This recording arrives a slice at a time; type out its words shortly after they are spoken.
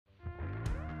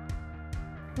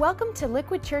Welcome to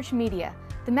Liquid Church Media.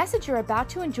 The message you're about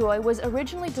to enjoy was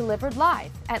originally delivered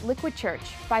live at Liquid Church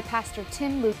by Pastor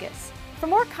Tim Lucas. For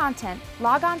more content,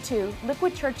 log on to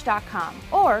liquidchurch.com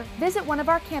or visit one of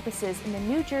our campuses in the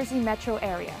New Jersey metro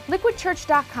area.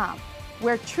 liquidchurch.com,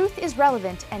 where truth is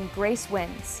relevant and grace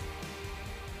wins.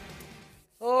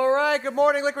 All right, good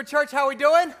morning, Liquid Church. How are we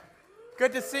doing?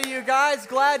 Good to see you guys.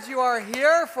 Glad you are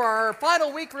here for our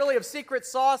final week, really, of Secret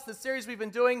Sauce, the series we've been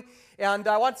doing. And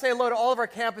I want to say hello to all of our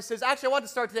campuses. Actually, I want to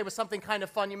start today with something kind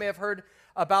of fun. You may have heard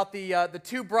about the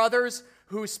two brothers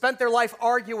who spent their life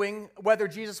arguing whether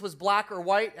Jesus was black or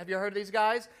white. Have you heard of these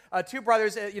guys? Two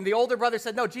brothers. The older brother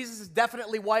said, no, Jesus is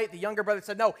definitely white. The younger brother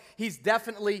said, no, he's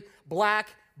definitely black.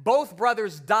 Both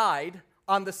brothers died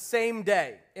on the same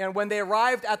day. And when they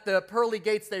arrived at the pearly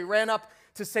gates, they ran up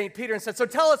to St. Peter and said, so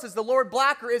tell us, is the Lord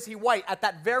black or is he white? At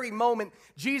that very moment,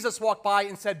 Jesus walked by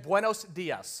and said, Buenos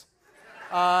dias.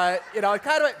 Kind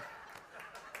of,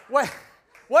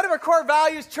 one of our core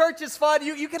values, church is fun.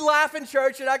 You can laugh in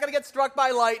church. You're not going to get struck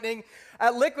by lightning.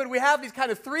 At Liquid, we have these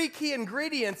kind of three key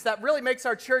ingredients that really makes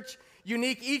our church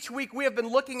unique. Each week, we have been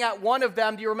looking at one of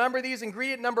them. Do you remember these?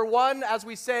 Ingredient number one, as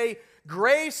we say,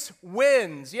 grace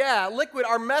wins. Yeah, Liquid,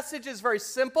 our message is very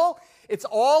simple. It's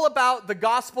all about the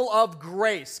gospel of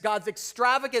grace, God's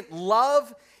extravagant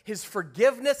love, his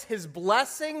forgiveness, his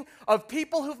blessing of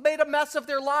people who've made a mess of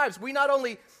their lives. We not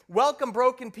only welcome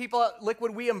broken people at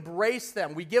Liquid, we embrace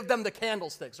them. We give them the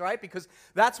candlesticks, right? Because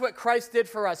that's what Christ did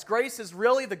for us. Grace is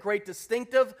really the great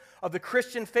distinctive of the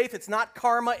Christian faith. It's not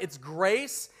karma, it's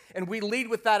grace. And we lead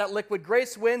with that at Liquid.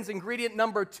 Grace wins. Ingredient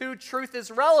number two, truth is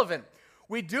relevant.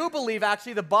 We do believe,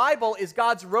 actually, the Bible is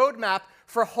God's roadmap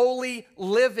for holy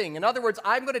living. In other words,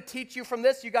 I'm going to teach you from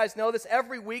this. You guys know this.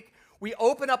 Every week, we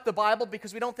open up the Bible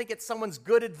because we don't think it's someone's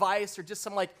good advice or just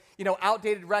some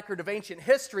outdated record of ancient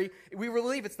history. We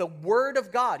believe it's the Word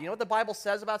of God. You know what the Bible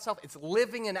says about itself? It's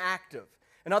living and active.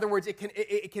 In other words,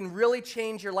 it can really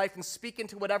change your life and speak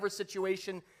into whatever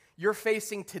situation you're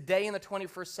facing today in the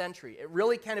 21st century. It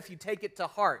really can if you take it to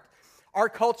heart. Our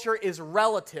culture is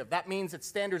relative. That means its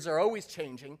standards are always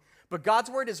changing, but God's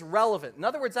word is relevant. In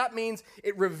other words, that means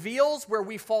it reveals where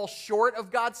we fall short of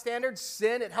God's standards,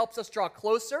 sin. It helps us draw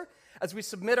closer as we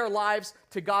submit our lives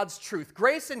to God's truth.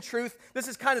 Grace and truth, this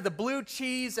is kind of the blue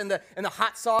cheese and the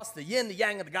hot sauce, the yin, the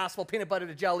yang of the gospel, peanut butter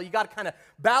to jelly. You got to kind of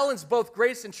balance both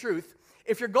grace and truth.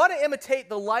 If you're going to imitate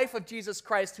the life of Jesus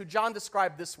Christ, who John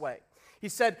described this way, he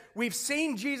said, we've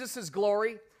seen Jesus'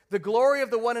 glory, the glory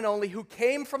of the one and only who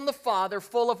came from the Father,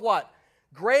 full of what?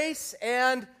 Grace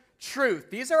and truth.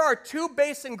 These are our two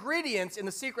base ingredients in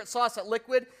the secret sauce at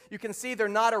Liquid. You can see they're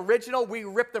not original. We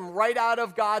ripped them right out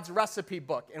of God's recipe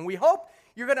book. And we hope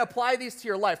you're going to apply these to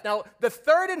your life. Now, the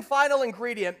third and final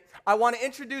ingredient I want to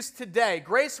introduce today,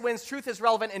 grace wins, truth is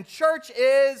relevant, and church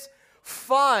is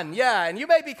fun. Yeah, and you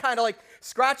may be kind of like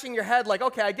scratching your head like,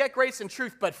 okay, I get grace and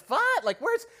truth, but fun? Like,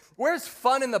 where's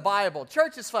fun in the Bible?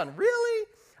 Church is fun. Really?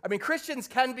 I mean, Christians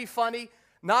can be funny,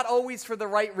 not always for the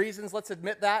right reasons, let's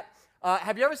admit that.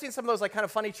 Have you ever seen some of those kind of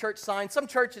funny church signs? Some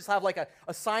churches have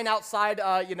a sign outside,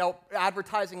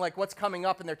 advertising what's coming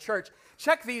up in their church.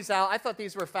 Check these out. I thought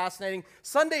these were fascinating.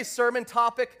 Sunday's sermon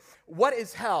topic, what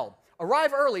is hell?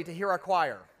 Arrive early to hear our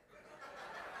choir.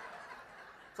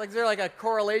 Is there a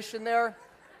correlation there?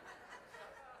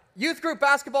 Youth group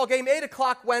basketball game, 8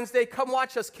 o'clock Wednesday. Come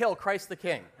watch us kill Christ the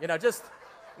King. Just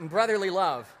in brotherly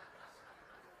love.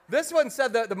 This one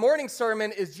said that the morning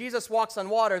sermon is Jesus walks on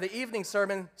water. The evening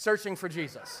sermon, searching for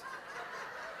Jesus.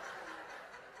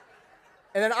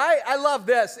 And then I love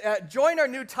this. Join our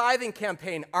new tithing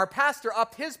campaign. Our pastor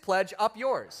upped his pledge, up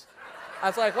yours. I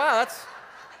was like, wow, that's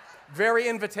very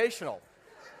invitational.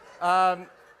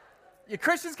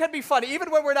 Christians can be funny,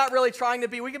 even when we're not really trying to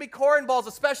be. We can be cornballs,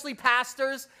 especially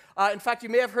pastors. In fact, you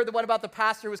may have heard the one about the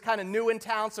pastor who was kind of new in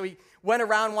town, so he went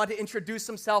around, wanted to introduce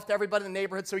himself to everybody in the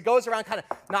neighborhood. So he goes around kind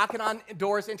of knocking on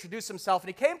doors, introduce himself, and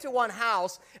he came to one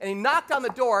house, and he knocked on the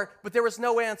door, but there was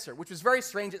no answer, which was very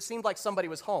strange. It seemed like somebody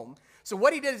was home. So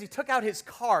what he did is he took out his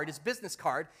card, his business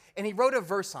card, and he wrote a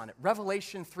verse on it,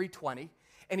 Revelation 3:20,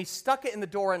 and he stuck it in the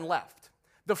door and left.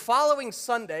 The following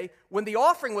Sunday, when the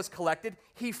offering was collected,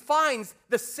 he finds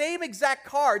the same exact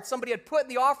card somebody had put in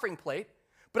the offering plate,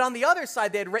 but on the other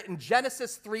side, they had written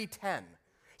Genesis 3:10.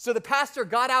 So the pastor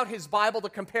got out his Bible to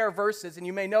compare verses, and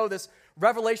you may know this.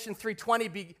 Revelation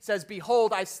 3:20 says,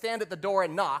 behold, I stand at the door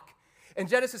and knock. And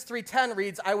Genesis 3:10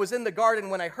 reads, I was in the garden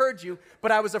when I heard you,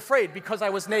 but I was afraid because I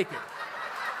was naked.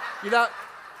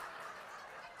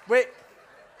 Wait.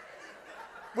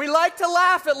 We like to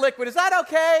laugh at Liquid. Is that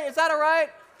okay? Is that all right?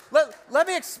 Let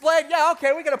me explain. Yeah,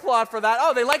 okay, we can applaud for that.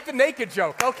 Oh, they like the naked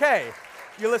joke. Okay.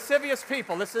 You lascivious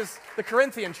people. This is the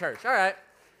Corinthian church. All right.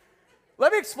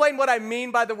 Let me explain what I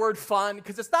mean by the word fun,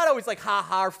 because it's not always like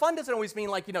ha-ha, or fun doesn't always mean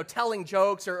like, telling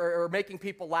jokes or making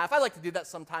people laugh. I like to do that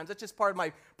sometimes. That's just part of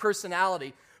my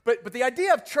personality. But the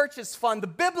idea of church is fun, the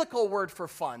biblical word for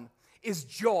fun is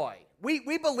joy.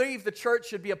 We believe the church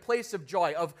should be a place of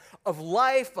joy, of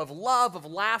life, of love, of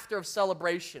laughter, of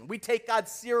celebration. We take God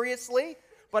seriously,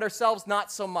 but ourselves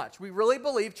not so much. We really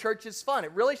believe church is fun.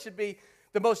 It really should be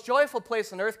the most joyful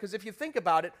place on earth, because if you think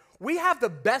about it, we have the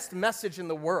best message in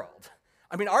the world.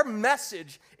 I mean, our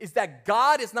message is that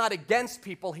God is not against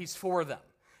people, he's for them.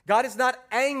 God is not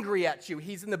angry at you.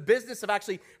 He's in the business of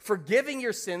actually forgiving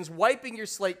your sins, wiping your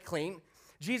slate clean.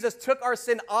 Jesus took our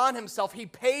sin on himself. He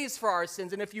pays for our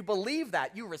sins. And if you believe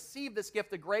that, you receive this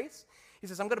gift of grace. He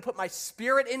says, I'm going to put my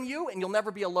spirit in you, and you'll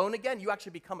never be alone again. You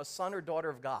actually become a son or daughter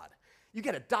of God. You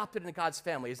get adopted into God's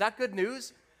family. Is that good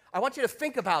news? I want you to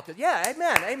think about this. Yeah,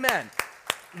 amen, amen.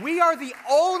 We are the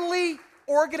only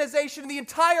organization in the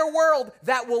entire world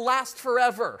that will last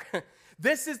forever.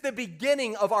 This is the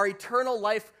beginning of our eternal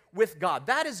life with God.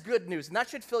 That is good news, and that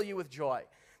should fill you with joy.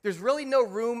 There's really no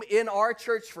room in our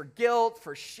church for guilt,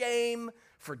 for shame,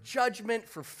 for judgment,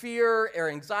 for fear, or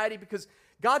anxiety, because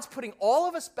God's putting all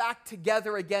of us back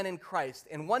together again in Christ.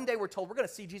 And one day we're told we're going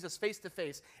to see Jesus face to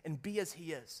face and be as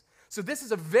he is. So this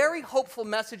is a very hopeful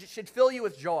message. It should fill you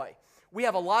with joy. We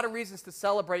have a lot of reasons to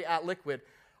celebrate at Liquid.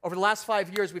 Over the last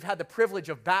 5 years, we've had the privilege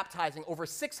of baptizing over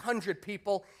 600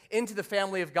 people into the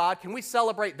family of God. Can we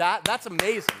celebrate that? That's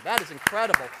amazing. That is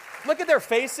incredible. Look at their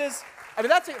faces. I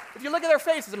mean, if you look at their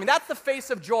faces, that's the face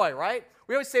of joy, right?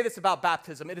 We always say this about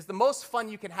baptism. It is the most fun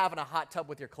you can have in a hot tub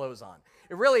with your clothes on.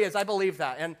 It really is. I believe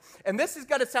that. And this is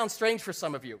going to sound strange for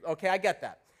some of you. Okay, I get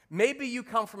that. Maybe you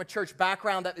come from a church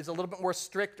background that is a little bit more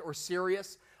strict or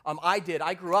serious. I did.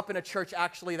 I grew up in a church,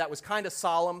 actually, that was kind of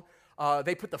solemn.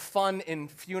 They put the fun in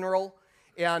funeral.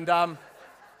 And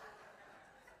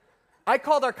I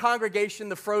called our congregation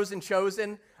the Frozen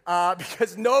Chosen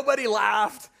because nobody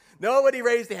laughed. Nobody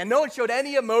raised a hand. No one showed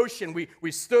any emotion.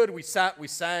 We stood, we sat, we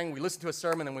sang, we listened to a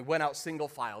sermon, and we went out single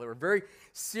file. They were very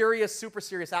serious, super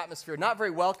serious atmosphere, not very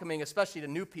welcoming, especially to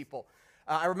new people.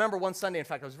 I remember one Sunday, in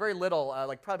fact, I was very little,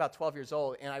 like probably about 12 years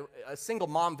old, and a single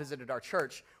mom visited our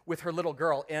church with her little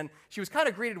girl, and she was kind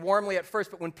of greeted warmly at first,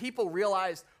 but when people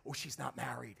realized, oh, she's not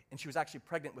married, and she was actually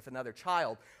pregnant with another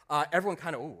child, everyone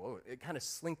kind of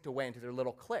slinked away into their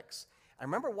little cliques. I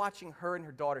remember watching her and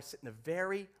her daughter sit in the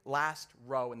very last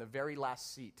row, in the very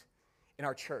last seat in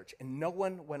our church, and no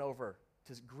one went over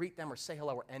to greet them or say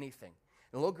hello or anything.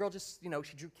 And the little girl just,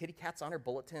 she drew kitty cats on her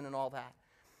bulletin and all that.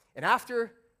 And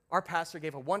after our pastor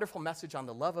gave a wonderful message on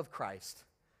the love of Christ,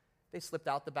 they slipped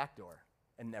out the back door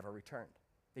and never returned.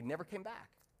 They never came back.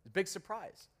 It was a big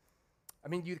surprise.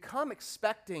 You'd come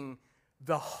expecting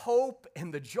the hope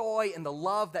and the joy and the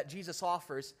love that Jesus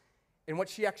offers, and what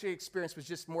she actually experienced was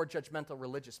just more judgmental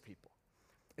religious people.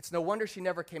 It's no wonder she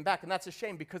never came back, and that's a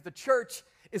shame, because the church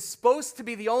is supposed to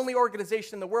be the only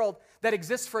organization in the world that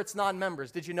exists for its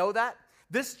non-members. Did you know that?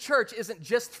 This church isn't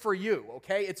just for you,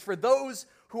 okay? It's for those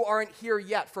who aren't here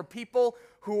yet, for people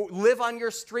who live on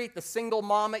your street, the single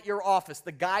mom at your office,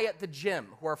 the guy at the gym,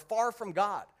 who are far from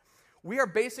God. We are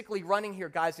basically running here,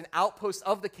 guys, an outpost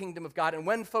of the kingdom of God, and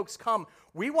when folks come,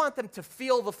 we want them to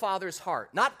feel the Father's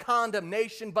heart. Not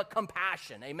condemnation, but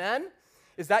compassion, amen?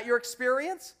 Is that your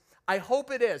experience? I hope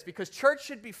it is, because church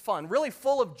should be fun, really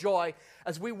full of joy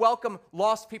as we welcome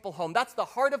lost people home. That's the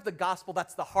heart of the gospel.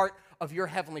 That's the heart of your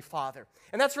heavenly Father.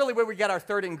 And that's really where we get our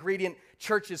third ingredient,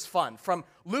 church is fun. From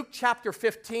Luke chapter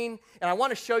 15, and I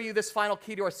want to show you this final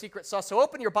key to our secret sauce. So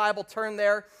open your Bible, turn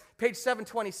there, page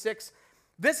 726.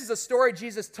 This is a story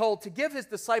Jesus told to give his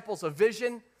disciples a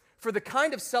vision for the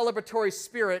kind of celebratory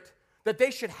spirit that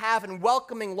they should have in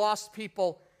welcoming lost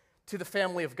people to the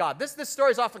family of God. This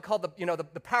story is often called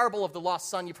the parable of the lost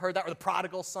son. You've heard that, or the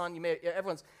prodigal son.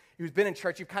 Everyone's who's been in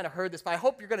church, you've kind of heard this, but I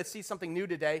hope you're going to see something new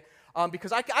today,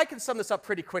 because I can sum this up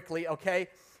pretty quickly, okay?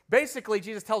 Basically,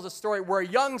 Jesus tells a story where a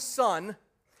young son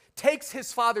takes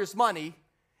his father's money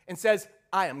and says,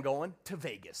 I am going to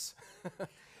Vegas.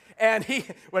 And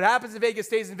what happens in Vegas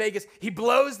stays in Vegas. He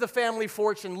blows the family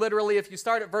fortune, literally. If you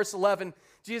start at verse 11,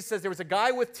 Jesus says, there was a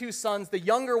guy with two sons. The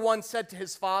younger one said to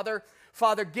his father,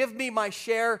 Father, give me my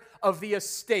share of the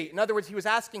estate. In other words, he was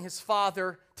asking his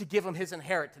father to give him his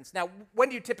inheritance. Now, when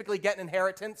do you typically get an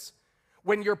inheritance?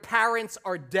 When your parents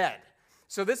are dead.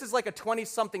 So this is like a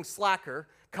 20-something slacker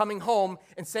coming home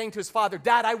and saying to his father,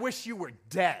 Dad, I wish you were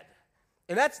dead.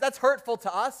 And that's hurtful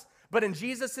to us, but in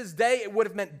Jesus' day, it would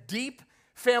have meant deep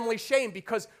family shame,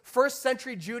 because first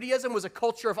century Judaism was a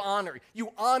culture of honor.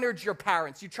 You honored your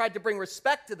parents. You tried to bring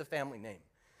respect to the family name.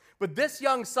 But this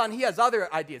young son, he has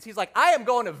other ideas. He's like, I am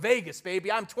going to Vegas,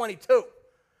 baby. I'm 22.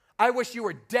 I wish you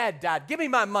were dead, Dad. Give me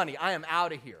my money. I am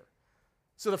out of here.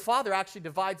 So the father actually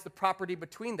divides the property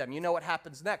between them. You know what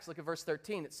happens next. Look at verse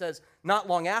 13. It says, not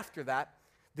long after that,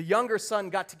 the younger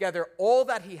son got together all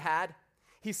that he had.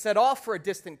 He set off for a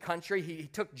distant country. He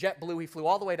took JetBlue. He flew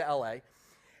all the way to L.A.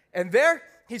 And there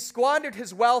he squandered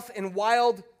his wealth in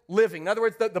wild living. In other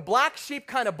words, the black sheep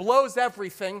kind of blows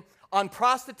everything on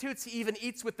prostitutes. He even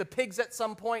eats with the pigs at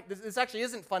some point. This actually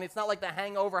isn't funny. It's not like The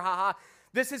Hangover, haha.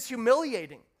 This is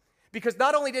humiliating. Because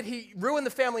not only did he ruin the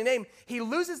family name, he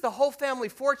loses the whole family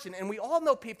fortune. And we all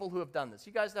know people who have done this.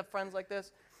 You guys have friends like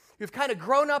this? Who've kind of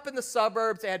grown up in the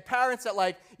suburbs. They had parents that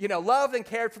loved and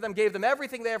cared for them, gave them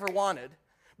everything they ever wanted.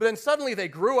 But then suddenly they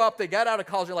grew up, they got out of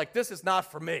college, they're like, this is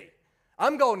not for me.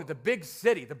 I'm going to the big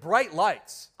city, the bright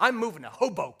lights. I'm moving to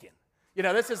Hoboken.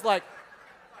 This is like,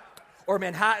 or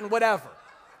Manhattan, whatever.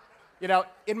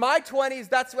 In my 20s,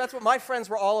 that's what my friends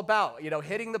were all about.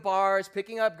 Hitting the bars,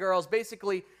 picking up girls.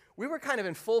 Basically, we were kind of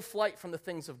in full flight from the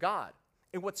things of God.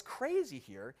 And what's crazy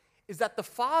here is that the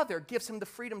Father gives him the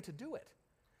freedom to do it.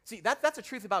 See, that's the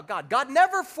truth about God. God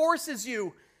never forces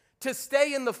you to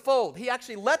stay in the fold. He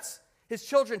actually lets his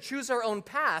children choose their own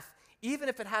path, even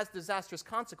if it has disastrous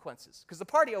consequences. Because the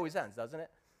party always ends, doesn't it?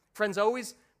 Friends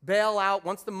always bail out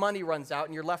once the money runs out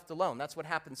and you're left alone. That's what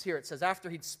happens here. It says, after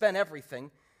he'd spent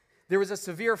everything, there was a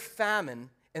severe famine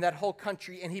in that whole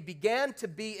country, and he began to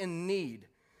be in need.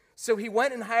 So he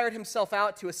went and hired himself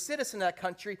out to a citizen of that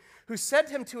country who sent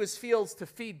him to his fields to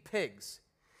feed pigs.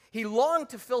 He longed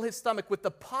to fill his stomach with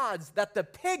the pods that the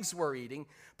pigs were eating,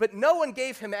 but no one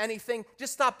gave him anything.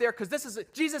 Just stop there, because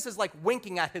Jesus is like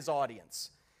winking at his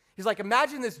audience. He's like,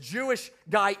 imagine this Jewish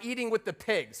guy eating with the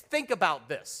pigs. Think about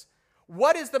this.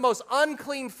 What is the most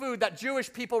unclean food that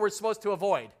Jewish people were supposed to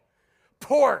avoid?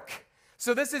 Pork.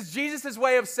 So this is Jesus'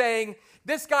 way of saying,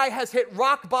 this guy has hit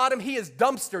rock bottom. He is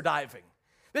dumpster diving.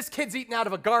 This kid's eating out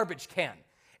of a garbage can.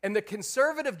 And the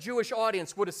conservative Jewish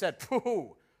audience would have said,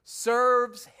 pooh,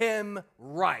 serves him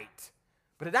right.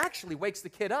 But it actually wakes the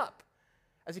kid up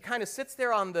as he kind of sits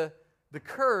there on the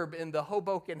curb in the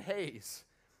Hoboken haze.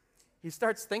 He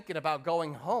starts thinking about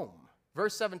going home.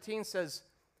 Verse 17 says,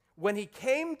 when he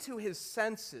came to his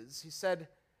senses, he said,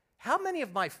 how many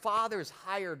of my father's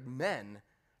hired men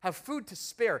have food to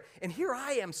spare? And here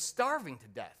I am starving to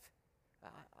death.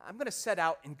 I'm going to set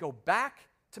out and go back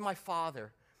to my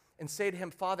father and say to him,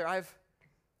 Father,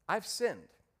 I've sinned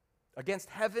against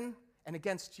heaven and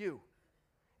against you,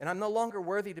 and I'm no longer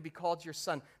worthy to be called your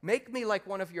son. Make me like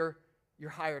one of your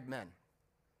hired men.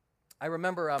 I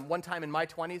remember one time in my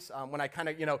 20s when I kind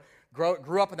of,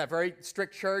 grew up in that very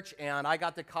strict church, and I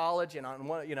got to college, and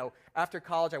after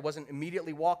college I wasn't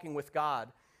immediately walking with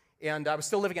God, and I was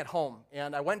still living at home,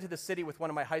 and I went to the city with one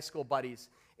of my high school buddies.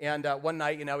 And one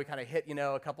night, we kind of hit,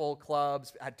 a couple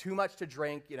clubs, had too much to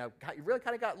drink, really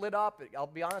kind of got lit up, I'll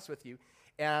be honest with you.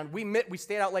 And we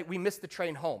stayed out late. We missed the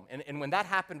train home. And when that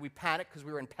happened, we panicked because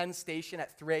we were in Penn Station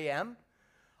at 3 a.m.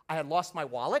 I had lost my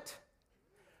wallet,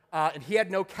 and he had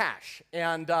no cash.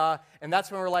 And that's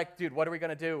when we were like, dude, what are we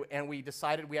going to do? And we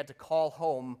decided we had to call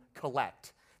home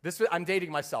collect. I'm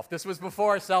dating myself. This was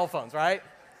before cell phones, right?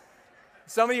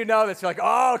 Some of you know this. You're like,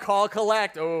 oh, call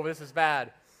collect. Oh, this is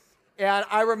bad. And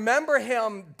I remember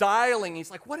him dialing.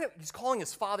 He's like, he's calling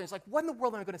his father. He's like, what in the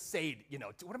world am I going to say?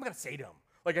 What am I going to say to him?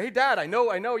 Like, hey, Dad, I know,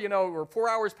 we're 4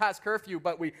 hours past curfew,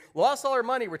 but we lost all our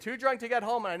money. We're too drunk to get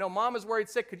home, and I know Mom is worried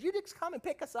sick. Could you just come and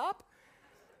pick us up?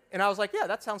 And I was like, yeah,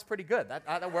 that sounds pretty good.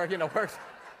 That works.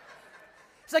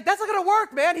 He's like, that's not going to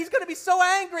work, man. He's going to be so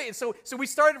angry. And so we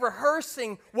started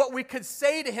rehearsing what we could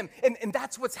say to him, and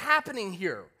that's what's happening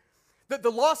here. The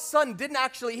lost son didn't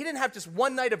have just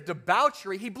one night of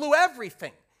debauchery. He blew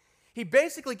everything. He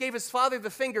basically gave his father the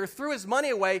finger, threw his money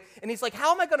away, and he's like,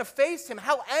 how am I going to face him?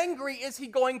 How angry is he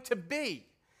going to be?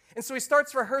 And so he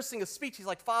starts rehearsing a speech. He's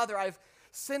like, Father, I've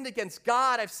sinned against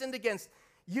God. I've sinned against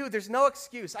you. There's no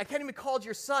excuse. I can't even be called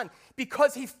your son,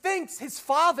 because he thinks his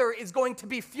father is going to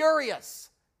be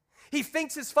furious. He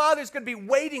thinks his father is going to be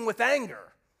waiting with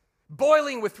anger,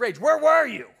 boiling with rage. Where were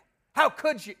you? How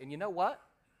could you? And you know what?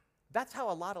 That's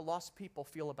how a lot of lost people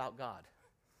feel about God.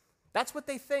 That's what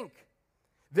they think.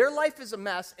 Their life is a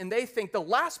mess, and they think the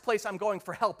last place I'm going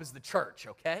for help is the church,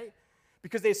 okay?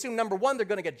 Because they assume, number one, they're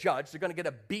going to get judged. They're going to get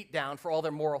a beat down for all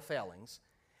their moral failings.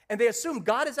 And they assume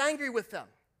God is angry with them.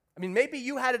 I mean, maybe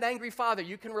you had an angry father.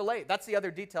 You can relate. That's the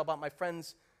other detail about my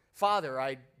friend's father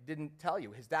I didn't tell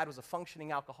you. His dad was a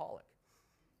functioning alcoholic.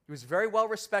 He was very well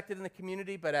respected in the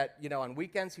community, but on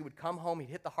weekends he would come home, he'd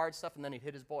hit the hard stuff, and then he'd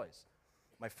hit his boys.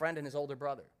 My friend and his older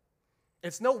brother.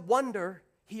 It's no wonder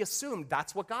he assumed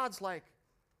that's what God's like.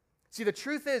 See, the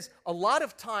truth is, a lot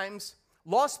of times,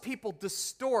 lost people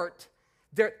distort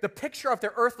the picture of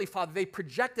their earthly father. They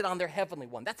project it on their heavenly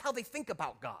one. That's how they think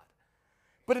about God.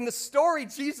 But in the story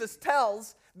Jesus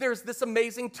tells, there's this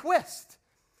amazing twist.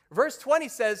 Verse 20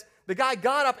 says, the guy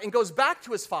got up and goes back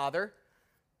to his father,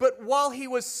 but while he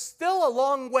was still a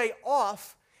long way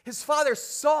off, his father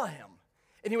saw him,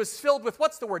 and he was filled with,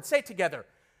 what's the word? Say it together.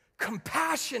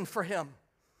 Compassion for him.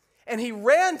 And he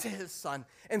ran to his son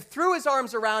and threw his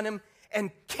arms around him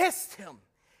and kissed him.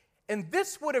 And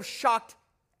this would have shocked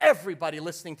everybody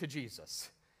listening to Jesus.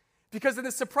 Because in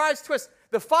the surprise twist,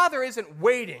 the father isn't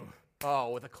waiting,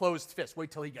 with a closed fist,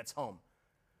 wait till he gets home.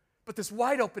 But this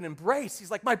wide open embrace,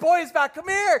 he's like, my boy is back, come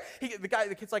here.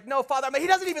 The kid's like, no, father. He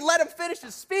doesn't even let him finish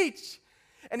his speech.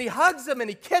 And he hugs him and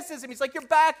he kisses him. He's like, you're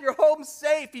back, you're home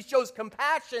safe. He shows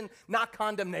compassion, not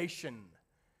condemnation.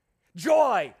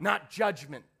 Joy, not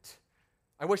judgment.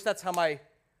 I wish that's how my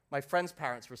friend's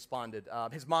parents responded.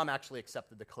 His mom actually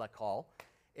accepted the collect call.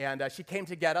 And she came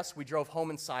to get us. We drove home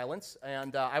in silence.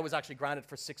 And I was actually grounded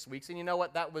for 6 weeks. And you know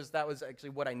what? That was actually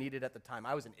what I needed at the time.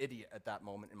 I was an idiot at that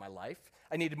moment in my life.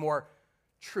 I needed more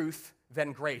truth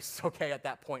than grace, okay, at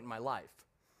that point in my life.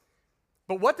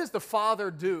 But what does the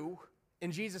father do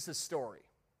in Jesus' story?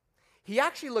 He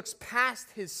actually looks past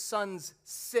his son's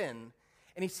sin,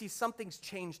 and he sees something's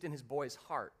changed in his boy's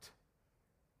heart.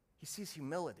 He sees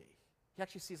humility. He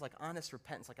actually sees like honest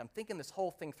repentance. Like, I'm thinking this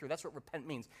whole thing through. That's what repent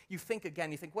means. You think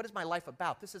again. You think, what is my life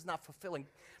about? This is not fulfilling.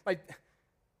 And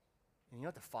you know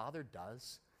what the father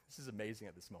does? This is amazing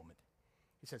at this moment.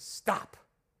 He says, stop.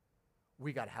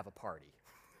 We got to have a party.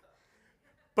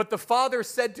 But the father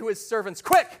said to his servants,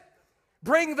 quick,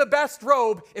 bring the best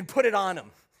robe and put it on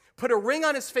him. Put a ring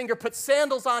on his finger, put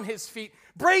sandals on his feet,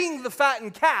 bring the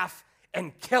fattened calf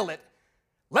and kill it.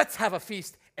 Let's have a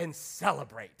feast and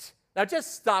celebrate. Now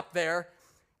just stop there,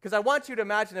 because I want you to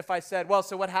imagine if I said, well,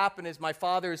 so what happened is my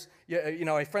father's,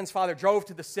 a friend's father drove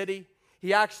to the city.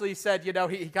 He actually said, he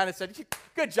kind of said,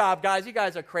 good job, guys. You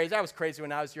guys are crazy. I was crazy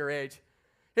when I was your age.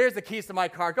 Here's the keys to my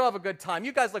car. Go have a good time.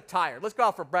 You guys look tired. Let's go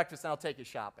out for breakfast and I'll take you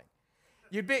shopping.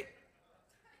 You'd be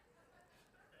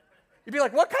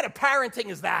like, what kind of parenting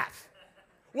is that?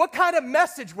 What kind of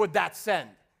message would that send?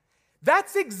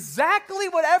 That's exactly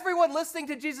what everyone listening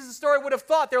to Jesus' story would have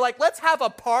thought. They're like, let's have a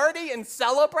party and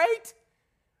celebrate?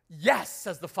 Yes,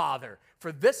 says the father,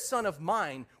 for this son of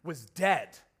mine was dead,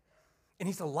 and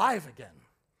he's alive again.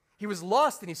 He was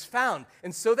lost and he's found.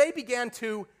 And so they began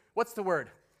to, what's the word?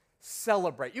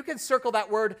 Celebrate. You can circle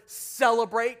that word,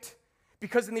 celebrate,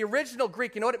 because in the original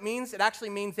Greek, you know what it means? It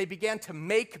actually means they began to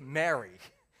make merry.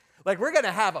 Like, we're going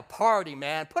to have a party,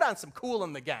 man. Put on some Kool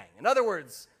in the Gang. In other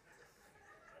words,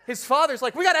 his father's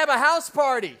like, we got to have a house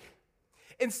party.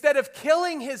 Instead of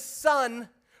killing his son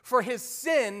for his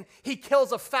sin, he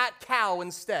kills a fat cow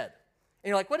instead. And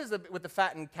you're like, what is with the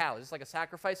fattened cow? Is this like a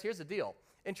sacrifice? Here's the deal.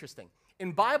 Interesting.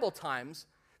 In Bible times,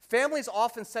 families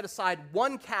often set aside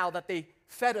one cow that they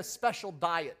fed a special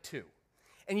diet to.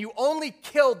 And you only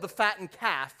killed the fattened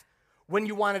calf when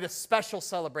you wanted a special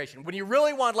celebration. When you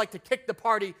really wanted to kick the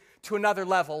party to another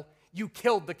level, you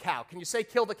killed the cow. Can you say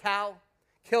kill the cow?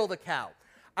 Kill the cow.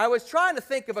 I was trying to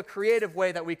think of a creative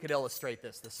way that we could illustrate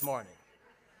this morning.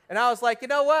 And I was like, you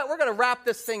know what? We're going to wrap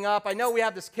this thing up. I know we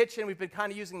have this kitchen. We've been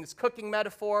kind of using this cooking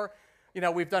metaphor.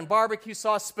 We've done barbecue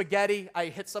sauce, spaghetti. I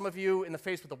hit some of you in the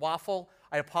face with a waffle.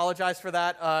 I apologize for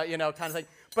that, kind of thing.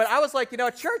 But I was like,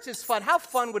 church is fun. How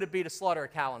fun would it be to slaughter a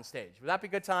cow on stage? Would that be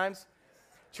good times?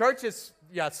 Church is,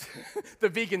 yes, the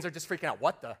vegans are just freaking out.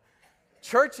 What the?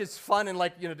 Church is fun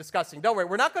and disgusting. Don't worry,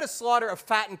 we're not going to slaughter a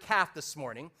fattened calf this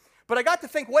morning. But I got to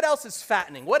think, what else is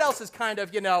fattening? What else is kind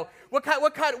of,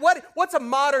 what's a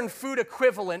modern food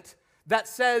equivalent that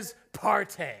says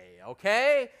partay,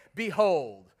 okay?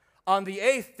 Behold, on the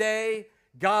 8th day,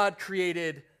 God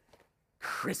created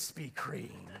Krispy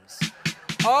Kremes.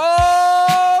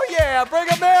 Oh, yeah, bring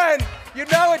them in. You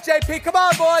know it, JP. Come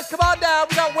on, boys. Come on down.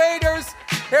 We got waiters.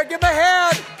 Here, give them a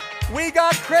hand. We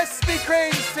got Krispy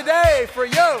Kremes today for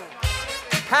you.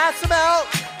 Pass them out.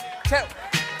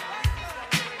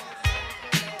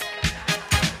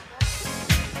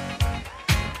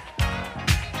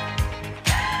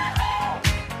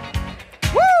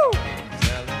 Woo!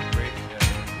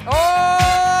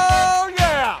 Oh,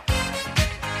 yeah.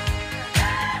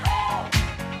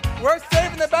 We're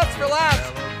saving the best for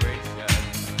last.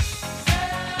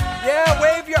 Yeah,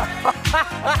 wave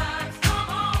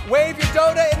your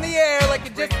donut in the air like you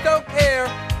just don't care.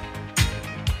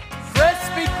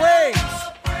 Krispy Kremes.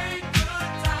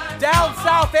 Down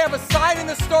south, they have a sign in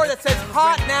the store that says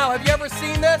hot now. Have you ever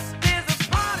seen this?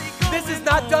 This is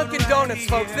not Dunkin' Donuts,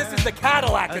 folks. This is the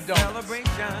Cadillac of donuts.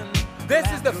 This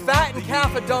is the fattened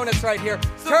calf of donuts right here.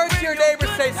 Turn to your neighbor,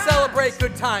 say, celebrate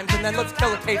good times, and then let's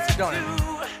kill a case of donuts.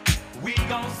 We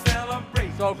gon'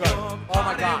 celebrate. So good. Oh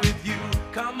my God. With you.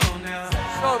 Come on now.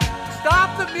 So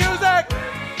stop the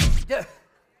music. Yeah.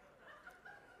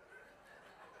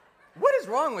 What is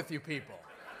wrong with you people?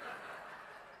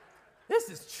 This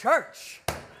is church.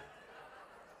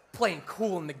 Playing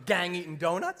cool in the gang eating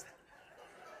donuts.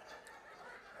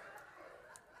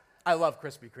 I love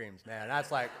Krispy Kremes, man.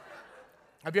 That's like,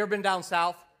 have you ever been down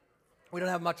south? We don't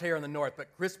have much here in the north, but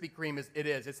Krispy Kreme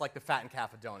it's like the fattened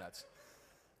calf of donuts.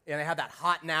 And they have that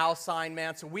hot now sign,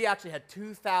 man. So we actually had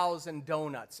 2,000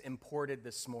 donuts imported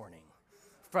this morning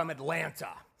from Atlanta.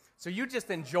 So you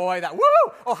just enjoy that. Woo!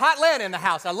 Oh, hot Atlanta in the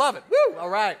house. I love it. Woo! All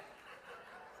right.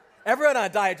 Everyone on a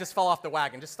diet just fell off the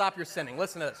wagon. Just stop your sinning.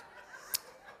 Listen to this.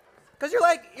 Because you're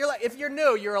like, if you're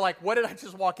new, you're like, what did I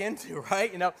just walk into,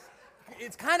 right? You know,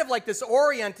 it's kind of like this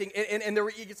orienting, and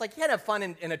it's like you can't have fun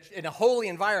in a holy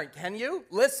environment, can you?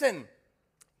 Listen,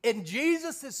 in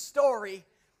Jesus' story,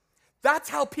 that's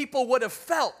how people would have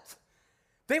felt.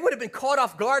 They would have been caught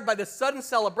off guard by this sudden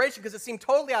celebration because it seemed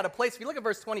totally out of place. If you look at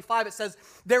verse 25, it says,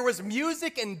 there was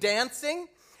music and dancing,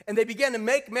 and they began to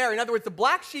make merry. In other words, the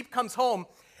black sheep comes home,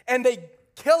 and they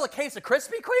kill a case of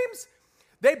Krispy Kremes.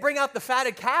 They bring out the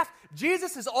fatted calf.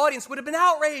 Jesus' audience would have been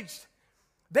outraged.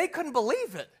 They couldn't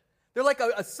believe it. They're like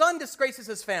a son disgraces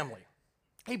his family.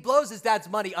 He blows his dad's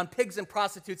money on pigs and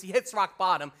prostitutes. He hits rock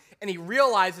bottom, and he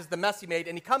realizes the mess he made,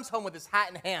 and he comes home with his hat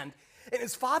in hand, and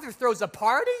his father throws a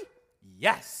party?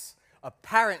 Yes.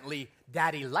 Apparently,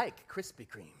 daddy liked Krispy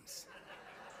Kremes.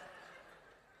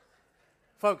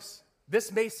 Folks,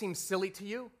 this may seem silly to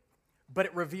you, but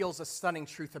it reveals a stunning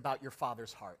truth about your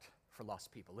Father's heart for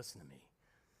lost people. Listen to me.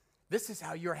 This is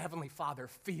how your Heavenly Father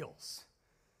feels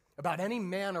about any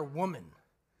man or woman,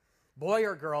 boy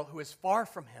or girl, who is far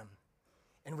from Him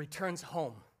and returns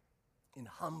home in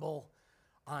humble,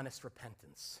 honest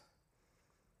repentance.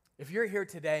 If you're here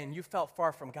today and you felt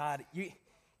far from God,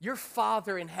 your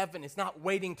Father in heaven is not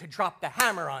waiting to drop the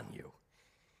hammer on you.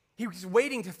 He's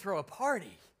waiting to throw a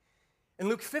party. In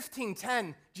Luke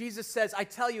 15:10, Jesus says, I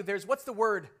tell you, there's, what's the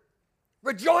word?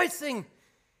 Rejoicing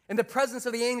in the presence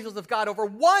of the angels of God over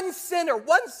one sinner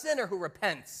who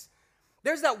repents.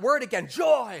 There's that word again,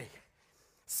 joy,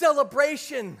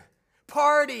 celebration,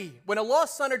 party. When a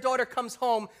lost son or daughter comes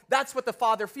home, that's what the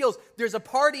Father feels. There's a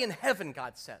party in heaven,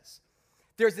 God says.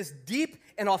 There's this deep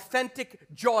and authentic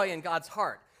joy in God's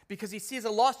heart because He sees a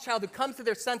lost child who comes to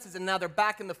their senses and now they're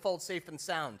back in the fold safe and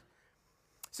sound.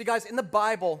 See, guys, in the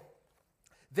Bible,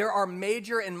 there are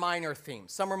major and minor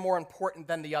themes. Some are more important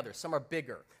than the others. Some are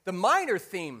bigger. The minor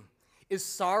theme is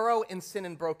sorrow and sin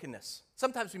and brokenness.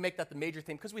 Sometimes we make that the major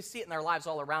theme because we see it in our lives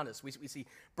all around us. We see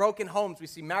broken homes. We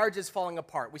see marriages falling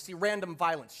apart. We see random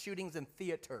violence, shootings in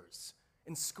theaters,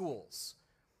 in schools.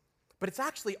 But it's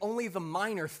actually only the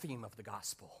minor theme of the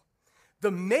gospel.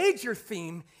 The major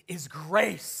theme is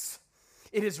grace.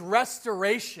 It is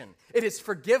restoration. It is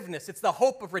forgiveness. It's the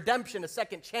hope of redemption, a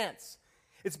second chance.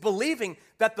 It's believing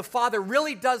that the Father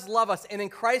really does love us, and in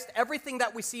Christ, everything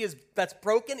that we see that's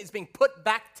broken is being put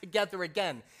back together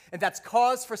again. And that's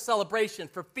cause for celebration,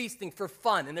 for feasting, for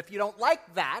fun. And if you don't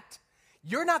like that,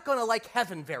 you're not going to like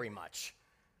heaven very much.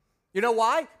 You know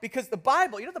why? Because the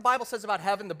Bible, you know what the Bible says about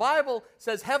heaven? The Bible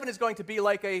says heaven is going to be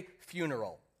like a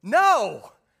funeral.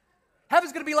 No!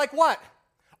 Heaven's going to be like what?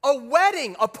 A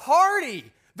wedding, a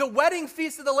party. The wedding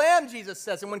feast of the Lamb, Jesus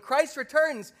says. And when Christ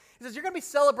returns, He says, you're going to be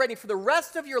celebrating for the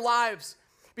rest of your lives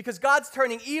because God's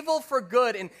turning evil for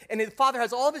good, and the Father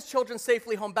has all of His children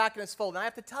safely home back in His fold. And I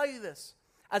have to tell you this,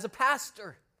 as a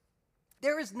pastor,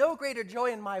 there is no greater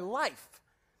joy in my life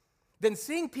than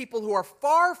seeing people who are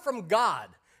far from God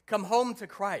come home to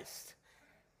Christ.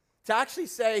 To actually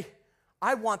say,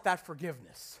 I want that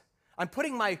forgiveness. I'm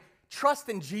putting my trust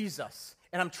in Jesus,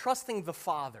 and I'm trusting the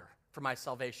Father for my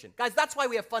salvation. Guys, that's why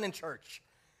we have fun in church.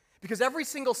 Because every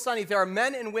single Sunday, there are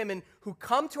men and women who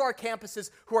come to our campuses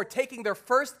who are taking their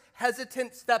first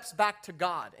hesitant steps back to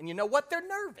God. And you know what? They're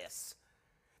nervous.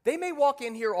 They may walk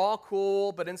in here all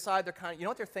cool, but inside they're kind of, you know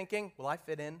what they're thinking? Will I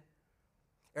fit in?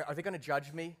 Are they going to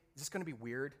judge me? Is this going to be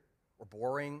weird or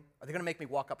boring? Are they going to make me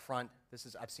walk up front?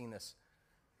 I've seen this.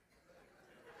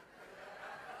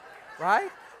 Right?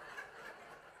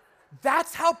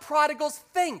 That's how prodigals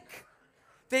think.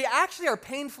 They actually are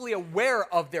painfully aware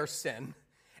of their sin,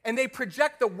 and they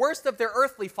project the worst of their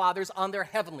earthly fathers on their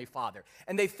heavenly Father.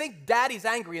 And they think Daddy's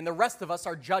angry and the rest of us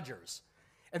are judgers.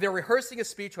 And they're rehearsing a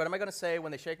speech. What am I going to say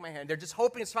when they shake my hand? They're just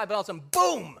hoping it's right, but all of a sudden,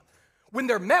 boom! When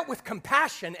they're met with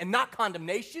compassion and not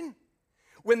condemnation,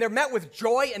 when they're met with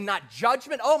joy and not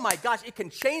judgment, oh my gosh, it can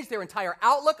change their entire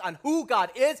outlook on who God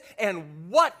is and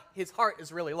what his heart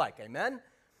is really like. Amen?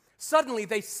 Suddenly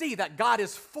they see that God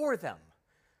is for them.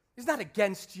 He's not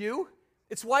against you.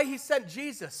 It's why he sent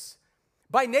Jesus.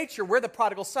 By nature, we're the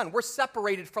prodigal son. We're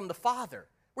separated from the Father.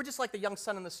 We're just like the young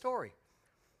son in the story.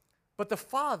 But the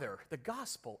Father, the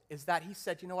gospel, is that he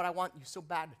said, you know what, I want you so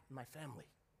bad in my family.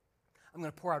 I'm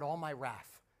going to pour out all my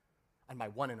wrath on my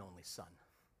one and only Son,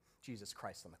 Jesus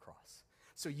Christ on the cross,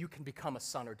 so you can become a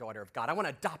son or daughter of God. I want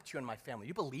to adopt you in my family.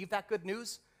 You believe that good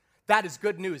news? That is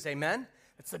good news, amen?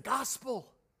 It's the gospel.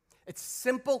 It's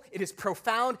simple, it is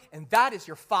profound, and that is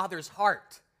your Father's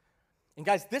heart. And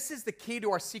guys, this is the key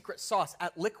to our secret sauce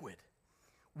at Liquid.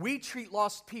 We treat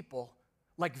lost people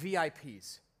like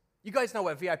VIPs. You guys know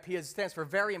what VIP is. It stands for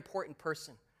very important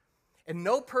person. And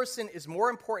no person is more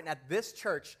important at this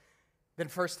church than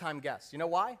first-time guests. You know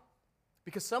why?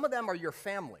 Because some of them are your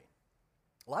family.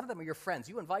 A lot of them are your friends.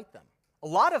 You invite them. A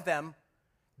lot of them,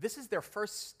 this is their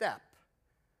first step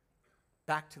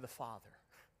back to the Father.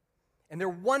 And they're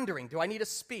wondering, do I need a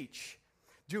speech?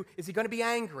 Is he going to be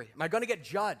angry? Am I going to get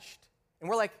judged? And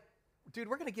we're like, dude,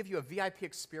 we're going to give you a VIP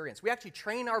experience. We actually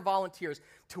train our volunteers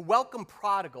to welcome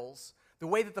prodigals the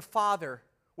way that the Father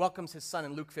welcomes his Son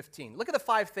in Luke 15. Look at the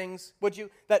 5 things, would you,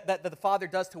 that the Father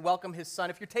does to welcome his Son.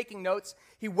 If you're taking notes,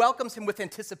 he welcomes him with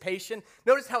anticipation.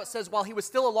 Notice how it says, while he was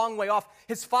still a long way off,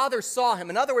 his Father saw him.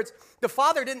 In other words, the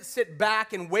Father didn't sit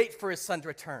back and wait for his Son to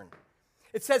return.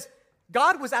 It says,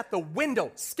 God was at the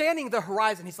window, scanning the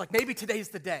horizon. He's like, maybe today's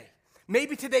the day.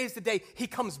 Maybe today's the day he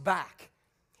comes back.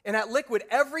 And at Liquid,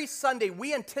 every Sunday,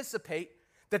 we anticipate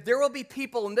that there will be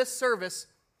people in this service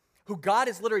who God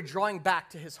is literally drawing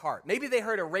back to his heart. Maybe they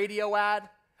heard a radio ad,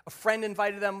 a friend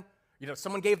invited them,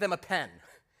 someone gave them a pen.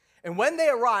 And when they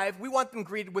arrive, we want them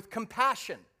greeted with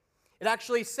compassion. It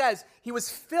actually says he was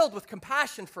filled with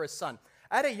compassion for his son.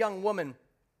 I had a young woman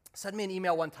send me an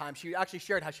email one time. She actually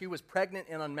shared how she was pregnant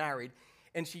and unmarried,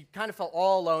 and she kind of felt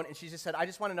all alone, and she just said, I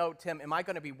just want to know, Tim, am I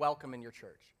going to be welcome in your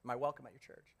church? Am I welcome at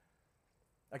your church?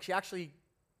 Like, she actually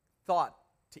thought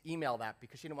to email that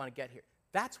because she didn't want to get here.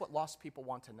 That's what lost people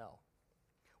want to know.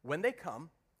 When they come,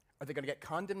 are they going to get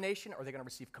condemnation, or are they going to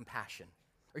receive compassion?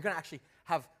 Are you going to actually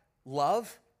have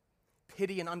love,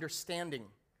 pity, and understanding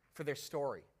for their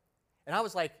story? And I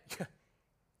was like,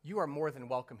 you are more than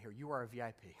welcome here. You are a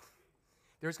VIP.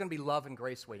 There's going to be love and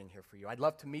grace waiting here for you. I'd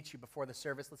love to meet you before the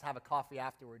service. Let's have a coffee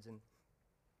afterwards. And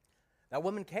that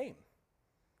woman came,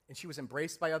 and she was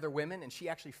embraced by other women, and she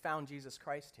actually found Jesus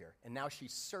Christ here. And now she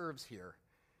serves here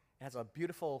and has a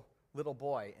beautiful little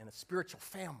boy and a spiritual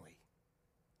family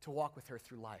to walk with her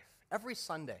through life. Every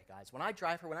Sunday, guys, when I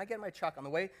drive her, when I get in my truck on the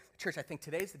way to church, I think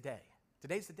today's the day.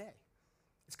 Today's the day.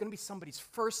 It's going to be somebody's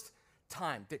first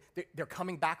time. They're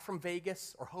coming back from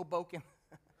Vegas or Hoboken.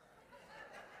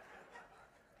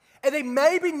 And they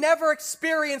maybe never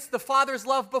experienced the Father's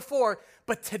love before,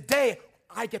 but today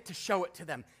I get to show it to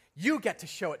them. You get to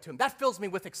show it to them. That fills me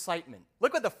with excitement.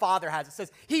 Look what the Father has. It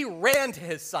says he ran to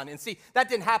his Son. And see, that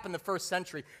didn't happen in the first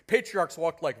century. Patriarchs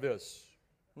walked like this.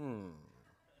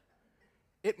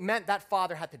 It meant that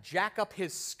father had to jack up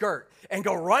his skirt and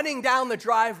go running down the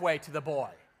driveway to the boy.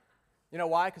 You know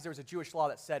why? Because there was a Jewish law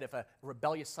that said if a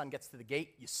rebellious son gets to the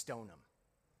gate, you stone him.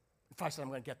 The father said, I'm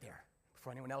going to get there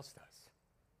before anyone else does.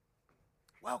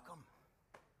 Welcome.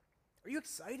 Are you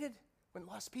excited when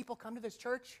lost people come to this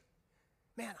church?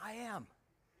 Man, I am.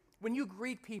 When you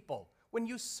greet people, when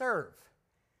you serve,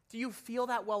 do you feel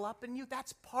that well up in you?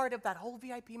 That's part of that whole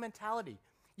VIP mentality.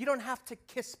 You don't have to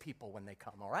kiss people when they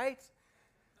come, all right?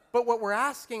 But what we're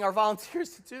asking our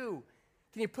volunteers to do,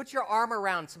 can you put your arm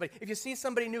around somebody? If you see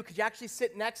somebody new, could you actually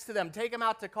sit next to them, take them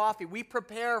out to coffee? We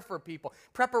prepare for people.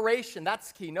 Preparation,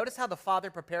 that's key. Notice how the Father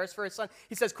prepares for his Son.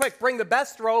 He says, quick, bring the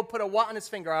best robe, put a what on his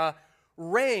finger, a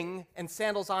ring, and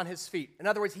sandals on his feet. In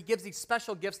other words, he gives these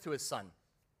special gifts to his Son.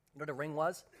 You know what a ring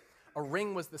was? A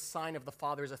ring was the sign of the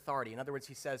Father's authority. In other words,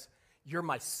 he says, you're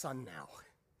my son now.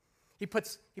 He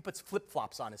puts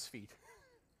flip-flops on his feet.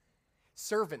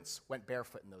 Servants went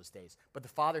barefoot in those days. But the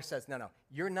Father says, no,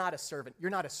 you're not a servant. You're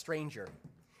not a stranger.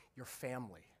 You're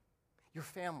family. You're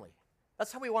family.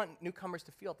 That's how we want newcomers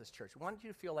to feel at this church. We want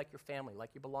you to feel like you're family,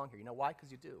 like you belong here. You know why? Because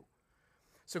you do.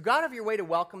 So go out of your way to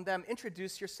welcome them.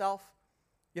 Introduce yourself.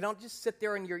 You don't just sit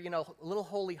there in your, little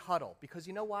holy huddle. Because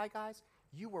you know why, guys?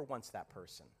 You were once that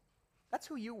person. That's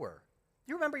who you were.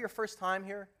 You remember your first time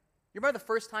here? You remember the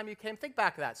first time you came? Think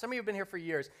back to that. Some of you have been here for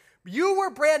years. You were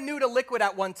brand new to Liquid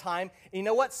at one time. And you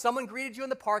know what? Someone greeted you in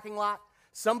the parking lot.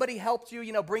 Somebody helped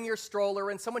you, bring your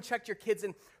stroller in. Someone checked your kids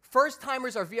in.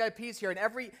 First-timers are VIPs here. And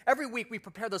every week we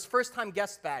prepare those first-time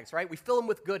guest bags, right? We fill them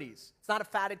with goodies. It's not a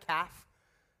fatted calf.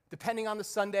 Depending on the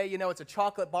Sunday, it's a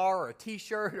chocolate bar or a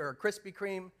t-shirt or a Krispy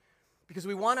Kreme, because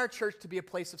we want our church to be a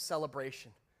place of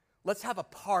celebration. Let's have a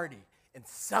party and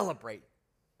celebrate,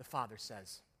 the Father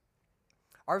says.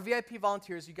 Our VIP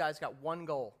volunteers, you guys, got one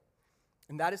goal,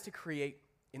 and that is to create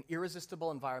an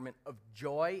irresistible environment of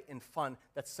joy and fun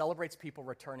that celebrates people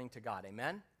returning to God.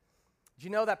 Amen? Did you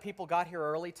know that people got here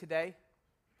early today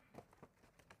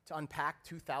to unpack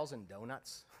 2,000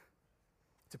 donuts,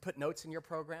 to put notes in your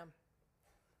program?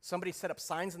 Somebody set up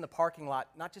signs in the parking lot,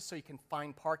 not just so you can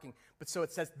find parking, but so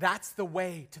it says, that's the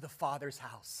way to the Father's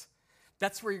house.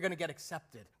 That's where you're going to get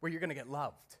accepted, where you're going to get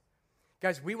loved.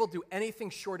 Guys, we will do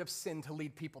anything short of sin to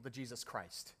lead people to Jesus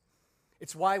Christ.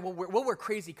 It's why we'll wear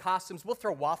crazy costumes. We'll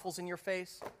throw waffles in your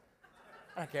face.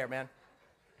 I don't care, man.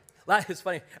 It's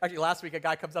funny. Actually, last week, a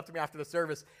guy comes up to me after the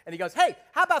service, and he goes, hey,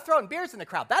 how about throwing beers in the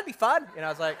crowd? That'd be fun. I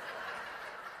was like,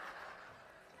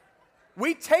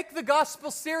 we take the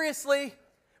gospel seriously,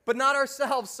 but not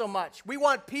ourselves so much. We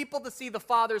want people to see the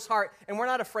Father's heart, and we're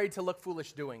not afraid to look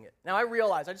foolish doing it. Now, I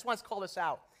realize, I just want to call this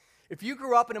out. If you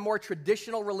grew up in a more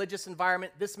traditional religious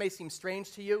environment, this may seem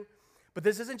strange to you, but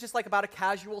this isn't just like about a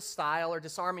casual style or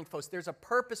disarming folks. There's a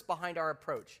purpose behind our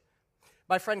approach.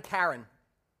 My friend Karen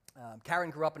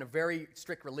grew up in a very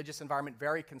strict religious environment,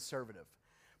 very conservative.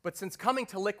 But since coming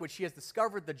to Liquid, she has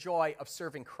discovered the joy of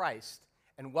serving Christ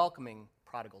and welcoming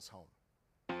prodigals home.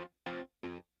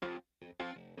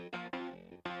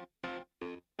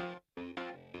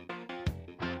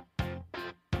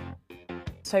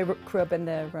 So I grew up in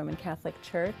the Roman Catholic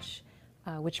Church,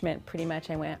 which meant pretty much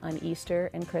I went on Easter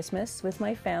and Christmas with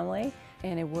my family,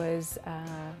 and it was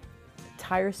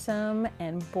tiresome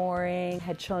and boring.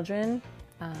 Had children.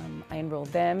 I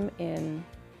enrolled them in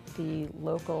the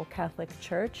local Catholic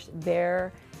church,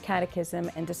 their catechism,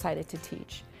 and decided to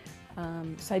teach.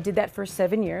 So I did that for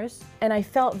 7 years, and I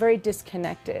felt very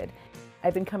disconnected.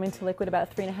 I've been coming to Liquid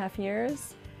about 3.5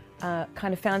 years,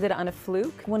 kind of found it on a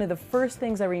fluke. One of the first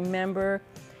things I remember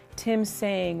Tim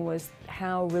saying was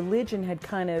how religion had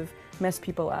kind of messed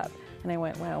people up. And I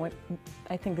went, wow,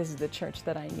 I think this is the church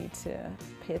that I need to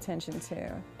pay attention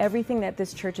to. Everything that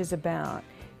this church is about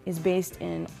is based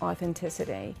in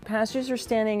authenticity. Pastors are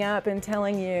standing up and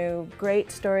telling you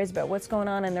great stories about what's going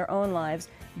on in their own lives,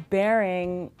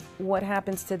 bearing what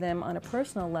happens to them on a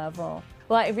personal level.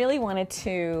 Well, I really wanted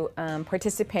to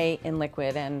participate in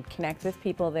Liquid and connect with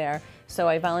people there, so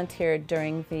I volunteered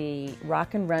during the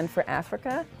Rock and Run for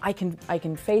Africa. I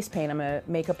can face paint. I'm a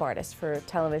makeup artist for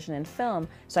television and film,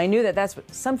 so I knew that that's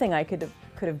something I could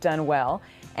have done well.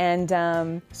 And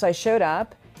so I showed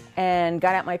up and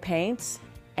got out my paints,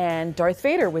 and Darth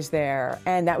Vader was there,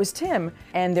 and that was Tim.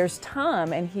 And there's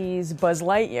Tom, and he's Buzz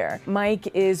Lightyear.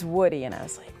 Mike is Woody, and I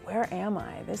was like, where am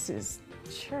I? This is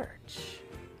church.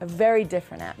 A very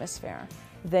different atmosphere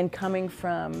than coming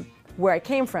from where I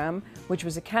came from, which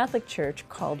was a Catholic church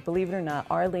called, believe it or not,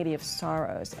 Our Lady of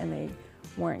Sorrows, and they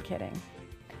weren't kidding.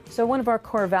 So one of our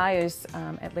core values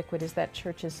at Liquid is that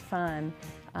church is fun.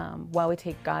 While we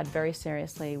take God very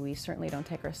seriously, we certainly don't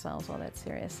take ourselves all that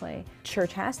seriously.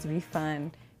 Church has to be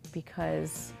fun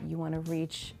because you want to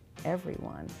reach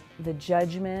everyone. The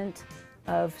judgment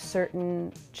of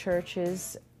certain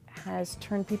churches has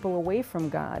turned people away from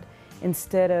God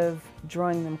instead of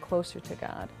drawing them closer to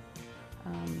God.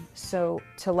 So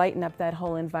to lighten up that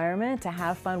whole environment, to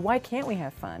have fun, why can't we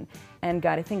have fun? And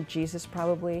God, I think Jesus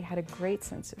probably had a great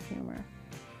sense of humor.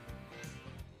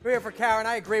 We're here for Karen.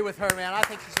 I agree with her, man. I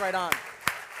think she's right on.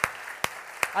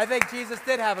 I think Jesus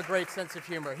did have a great sense of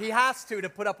humor. He has to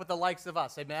put up with the likes of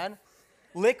us, amen?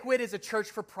 Liquid is a church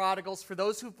for prodigals, for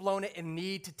those who've blown it and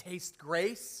need to taste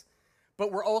grace.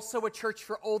 But we're also a church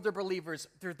for older believers.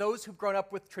 They're those who've grown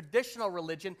up with traditional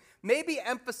religion, maybe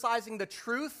emphasizing the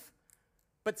truth,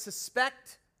 but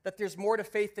suspect that there's more to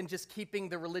faith than just keeping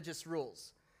the religious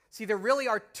rules. See, there really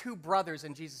are two brothers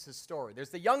in Jesus' story. There's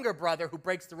the younger brother who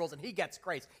breaks the rules and he gets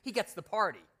grace. He gets the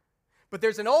party. But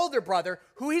there's an older brother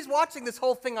who he's watching this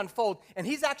whole thing unfold and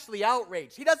he's actually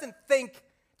outraged. He doesn't think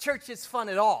church is fun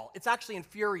at all. It's actually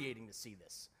infuriating to see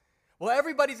this. Well,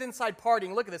 everybody's inside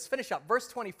partying. Look at this. Finish up. Verse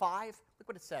 25. Look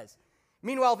what it says.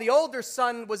 Meanwhile, the older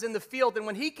son was in the field, and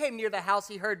when he came near the house,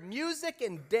 he heard music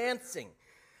and dancing.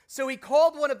 So he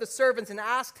called one of the servants and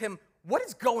asked him, what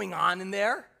is going on in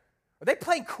there? Are they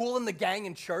playing Kool and the Gang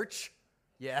in church?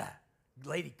 Yeah,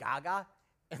 Lady Gaga.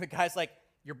 And the guy's like,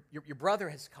 your brother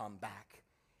has come back,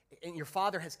 and your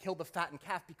father has killed the fattened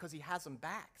calf because he has him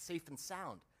back, safe and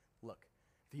sound. Look,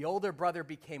 the older brother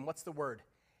became, what's the word?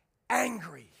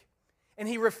 Angry. And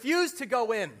he refused to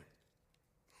go in.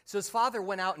 So his father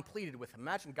went out and pleaded with him.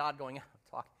 Imagine God going out and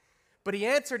talking. But he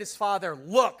answered his father,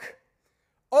 look,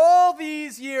 All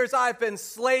these years I've been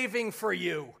slaving for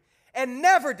you and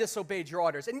never disobeyed your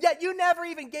orders, and yet you never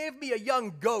even gave me a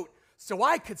young goat so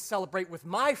I could celebrate with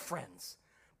my friends.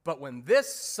 But when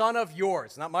this son of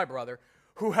yours, not my brother,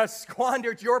 who has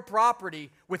squandered your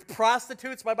property with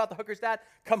prostitutes, what about the hooker's dad,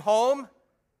 come home,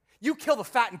 you kill the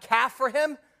fattened calf for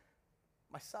him?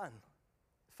 My son,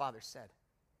 the father said,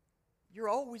 you're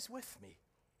always with me,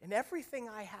 and everything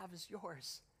I have is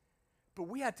yours. But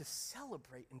we had to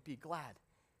celebrate and be glad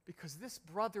because this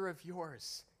brother of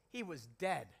yours, he was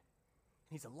dead,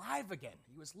 and he's alive again.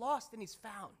 He was lost, and he's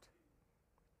found.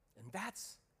 And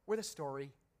that's where the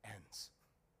story ends.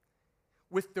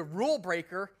 With the rule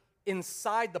breaker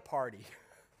inside the party,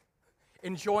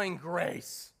 enjoying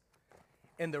grace,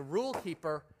 and the rule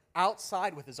keeper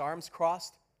outside with his arms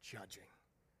crossed, judging.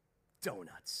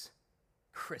 Donuts,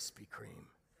 Krispy Kreme.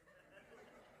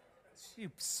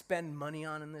 You spend money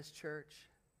on in this church.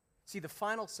 See, the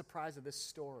final surprise of this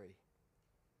story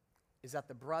is that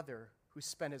the brother who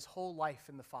spent his whole life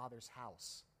in the Father's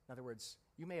house, in other words,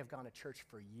 you may have gone to church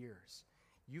for years.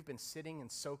 You've been sitting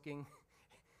and soaking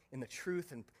in the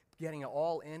truth and getting it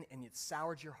all in, and it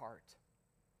soured your heart.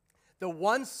 The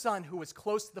one son who was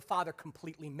close to the Father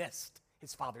completely missed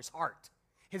his Father's heart.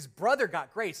 His brother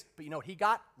got grace, but you know what he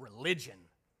got? Religion.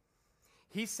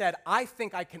 He said, I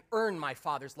think I can earn my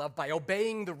Father's love by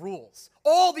obeying the rules.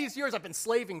 All these years I've been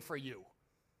slaving for you.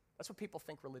 That's what people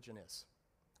think religion is.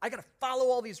 I got to follow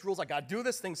all these rules. I got to do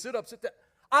this thing, sit up, sit down.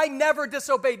 I never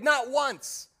disobeyed, not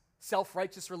once.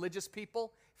 Self-righteous religious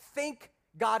people think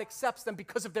God accepts them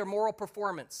because of their moral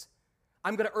performance.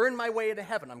 I'm going to earn my way into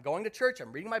heaven. I'm going to church.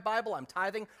 I'm reading my Bible. I'm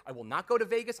tithing. I will not go to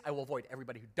Vegas. I will avoid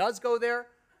everybody who does go there.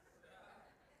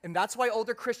 And that's why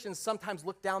older Christians sometimes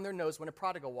look down their nose when a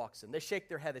prodigal walks in. They shake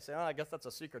their head. They say, oh, I guess that's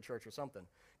a secret church or something.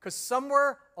 Because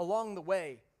somewhere along the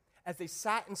way, as they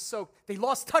sat and soaked, they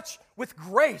lost touch with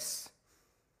grace.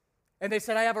 And they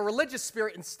said, I have a religious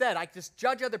spirit instead. I just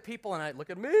judge other people and I look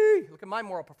at me, look at my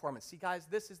moral performance. See, guys,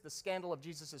 this is the scandal of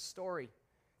Jesus' story.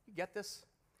 You get this?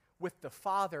 With the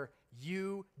Father,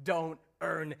 you don't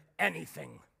earn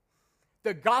anything.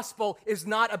 The gospel is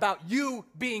not about you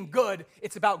being good.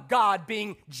 It's about God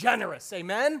being generous.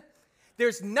 Amen?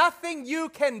 There's nothing you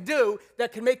can do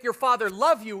that can make your Father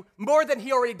love you more than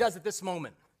he already does at this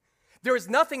moment. There is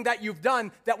nothing that you've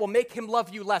done that will make him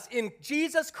love you less. In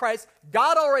Jesus Christ,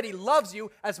 God already loves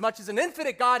you as much as an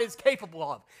infinite God is capable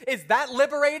of. Is that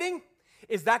liberating?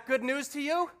 Is that good news to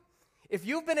you? If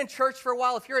you've been in church for a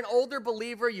while, if you're an older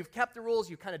believer, you've kept the rules,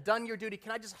 you've kind of done your duty,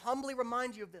 can I just humbly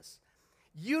remind you of this?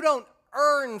 You don't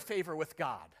earn favor with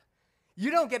God.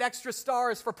 You don't get extra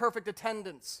stars for perfect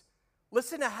attendance.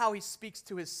 Listen to how he speaks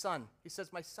to his son. He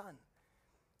says, my son,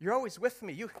 you're always with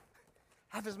me. You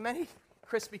have as many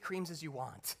Krispy Kremes as you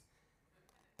want.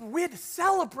 But we had to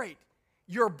celebrate.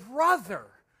 Your brother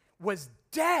was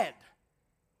dead.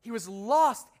 He was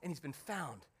lost and he's been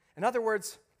found. In other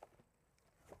words,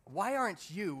 why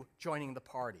aren't you joining the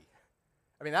party?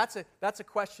 I mean, that's a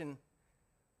question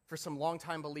for some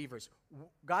longtime believers.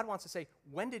 God wants to say,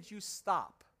 when did you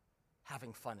stop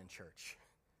having fun in church?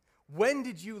 When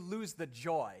did you lose the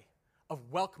joy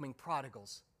of welcoming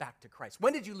prodigals back to Christ?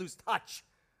 When did you lose touch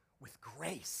with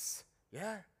grace?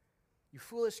 Yeah? You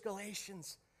foolish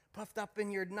Galatians, puffed up in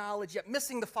your knowledge, yet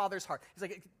missing the Father's heart. He's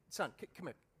like, son, come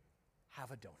here.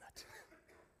 Have a donut.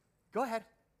 Go ahead.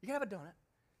 You can have a donut.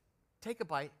 Take a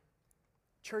bite.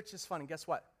 Church is fun. And guess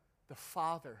what? The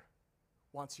Father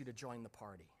wants you to join the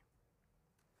party.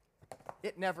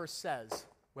 It never says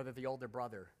whether the older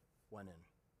brother went in.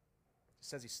 It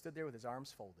says he stood there with his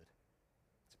arms folded.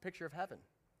 It's a picture of heaven.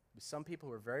 There's some people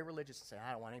who are very religious and say,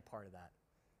 I don't want any part of that.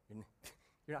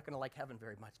 You're not going to like heaven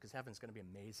very much because heaven's going to be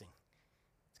amazing.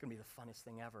 It's going to be the funnest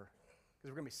thing ever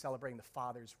because we're going to be celebrating the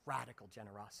Father's radical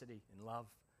generosity and love.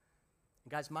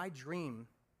 And guys, my dream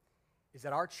is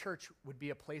that our church would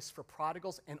be a place for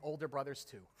prodigals and older brothers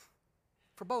too,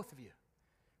 for both of you.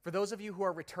 For those of you who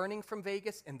are returning from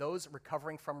Vegas and those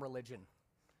recovering from religion.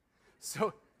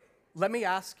 So let me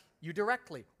ask you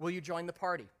directly, will you join the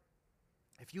party?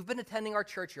 If you've been attending our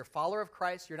church, you're a follower of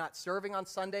Christ, you're not serving on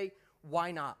Sunday,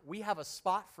 why not? We have a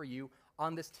spot for you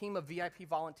on this team of VIP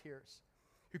volunteers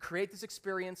who create this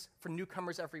experience for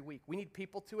newcomers every week. We need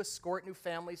people to escort new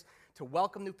families, to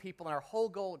welcome new people, and our whole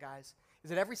goal, guys, is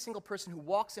that every single person who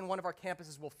walks in one of our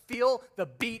campuses will feel the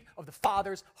beat of the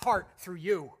Father's heart through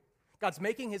you. God's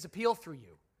making his appeal through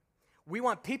you. We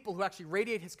want people who actually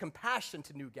radiate his compassion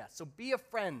to new guests. So be a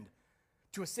friend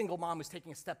to a single mom who's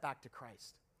taking a step back to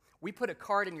Christ. We put a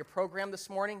card in your program this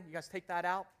morning. You guys take that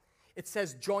out. It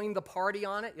says join the party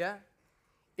on it, yeah?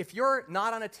 If you're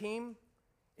not on a team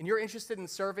and you're interested in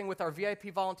serving with our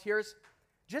VIP volunteers,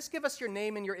 just give us your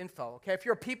name and your info, okay? If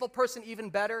you're a people person, even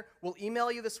better, we'll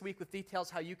email you this week with details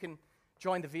how you can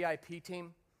join the VIP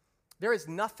team. There is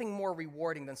nothing more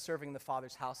rewarding than serving in the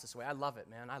Father's house this way. I love it,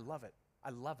 man. I love it.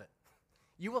 I love it.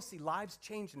 You will see lives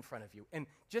change in front of you, and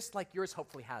just like yours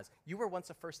hopefully has. You were once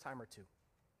a first-timer too.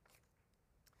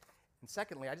 And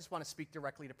secondly, I just want to speak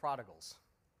directly to prodigals.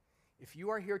 If you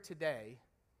are here today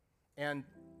and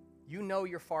you know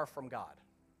you're far from God,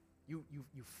 you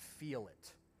feel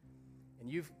it,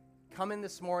 and you've come in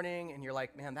this morning and you're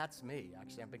like, man, that's me.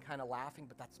 Actually, I've been kind of laughing,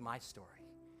 but that's my story.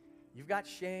 You've got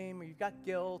shame, or you've got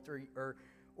guilt,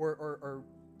 or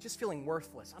just feeling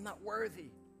worthless. I'm not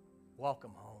worthy.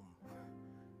 Welcome home.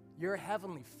 Your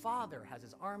heavenly Father has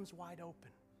his arms wide open.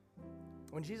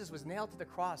 When Jesus was nailed to the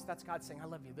cross, that's God saying, I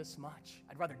love you this much.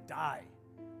 I'd rather die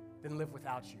than live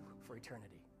without you for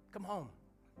eternity. Come home.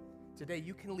 Today,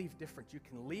 you can leave different. You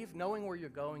can leave knowing where you're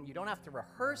going. You don't have to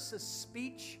rehearse a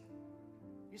speech.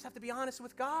 You just have to be honest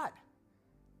with God.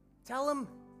 Tell him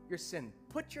your sin.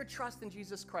 Put your trust in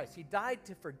Jesus Christ. He died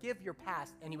to forgive your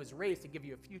past, and he was raised to give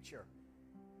you a future.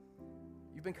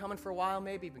 You've been coming for a while,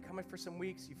 maybe. You've been coming for some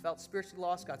weeks. You felt spiritually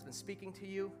lost. God's been speaking to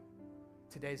you.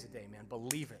 Today's the day, man.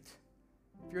 Believe it.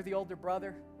 If you're the older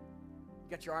brother, you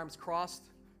got your arms crossed.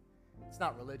 It's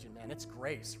not religion, man. It's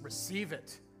grace. Receive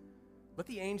it. Let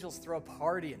the angels throw a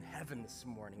party in heaven this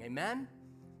morning. Amen?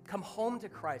 Come home to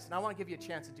Christ. And I want to give you a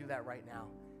chance to do that right now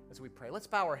as we pray. Let's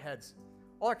bow our heads.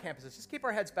 All our campuses, just keep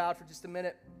our heads bowed for just a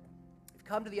minute. You've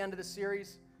come to the end of the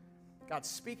series. God's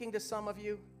speaking to some of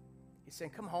you. He's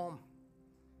saying, come home.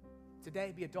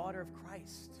 Today, be a daughter of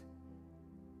Christ,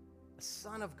 a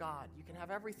son of God. You can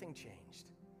have everything changed.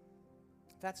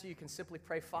 If that's you, you can simply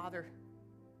pray, Father,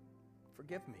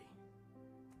 forgive me.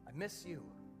 I miss you.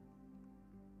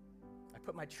 I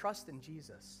put my trust in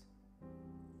Jesus.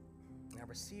 And I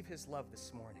receive his love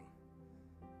this morning.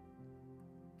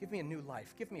 Give me a new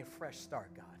life. Give me a fresh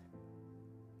start, God.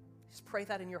 Just pray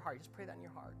that in your heart. Just pray that in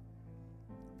your heart.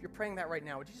 If you're praying that right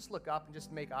now, would you just look up and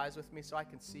just make eyes with me so I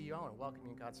can see you? I want to welcome you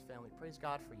in God's family. Praise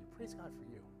God for you. Praise God for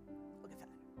you. Look at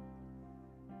that.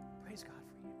 Praise God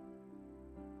for you.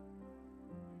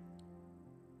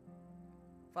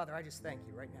 Father, I just thank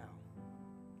you right now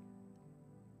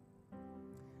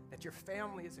that your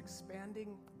family is expanding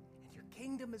and your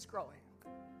kingdom is growing.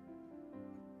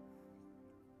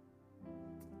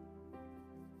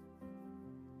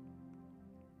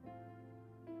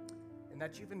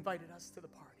 That you've invited us to the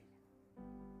party.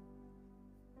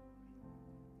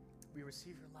 We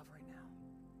receive your love right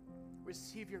now.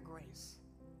 Receive your grace.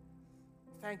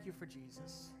 Thank you for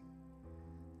Jesus.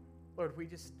 Lord, we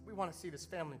want to see this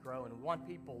family grow and want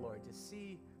people, Lord, to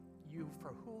see you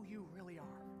for who you really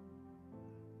are,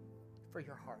 for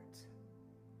your heart.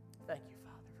 Thank you,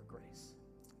 Father, for grace.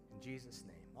 In Jesus'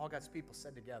 name. All God's people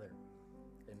said together,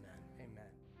 amen. Amen.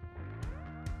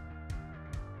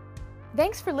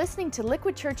 Thanks for listening to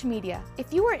Liquid Church Media.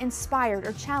 If you were inspired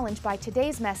or challenged by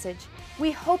today's message,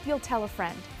 we hope you'll tell a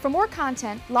friend. For more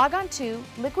content, log on to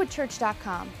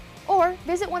liquidchurch.com or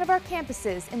visit one of our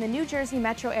campuses in the New Jersey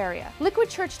metro area.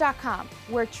 Liquidchurch.com,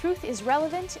 where truth is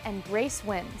relevant and grace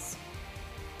wins.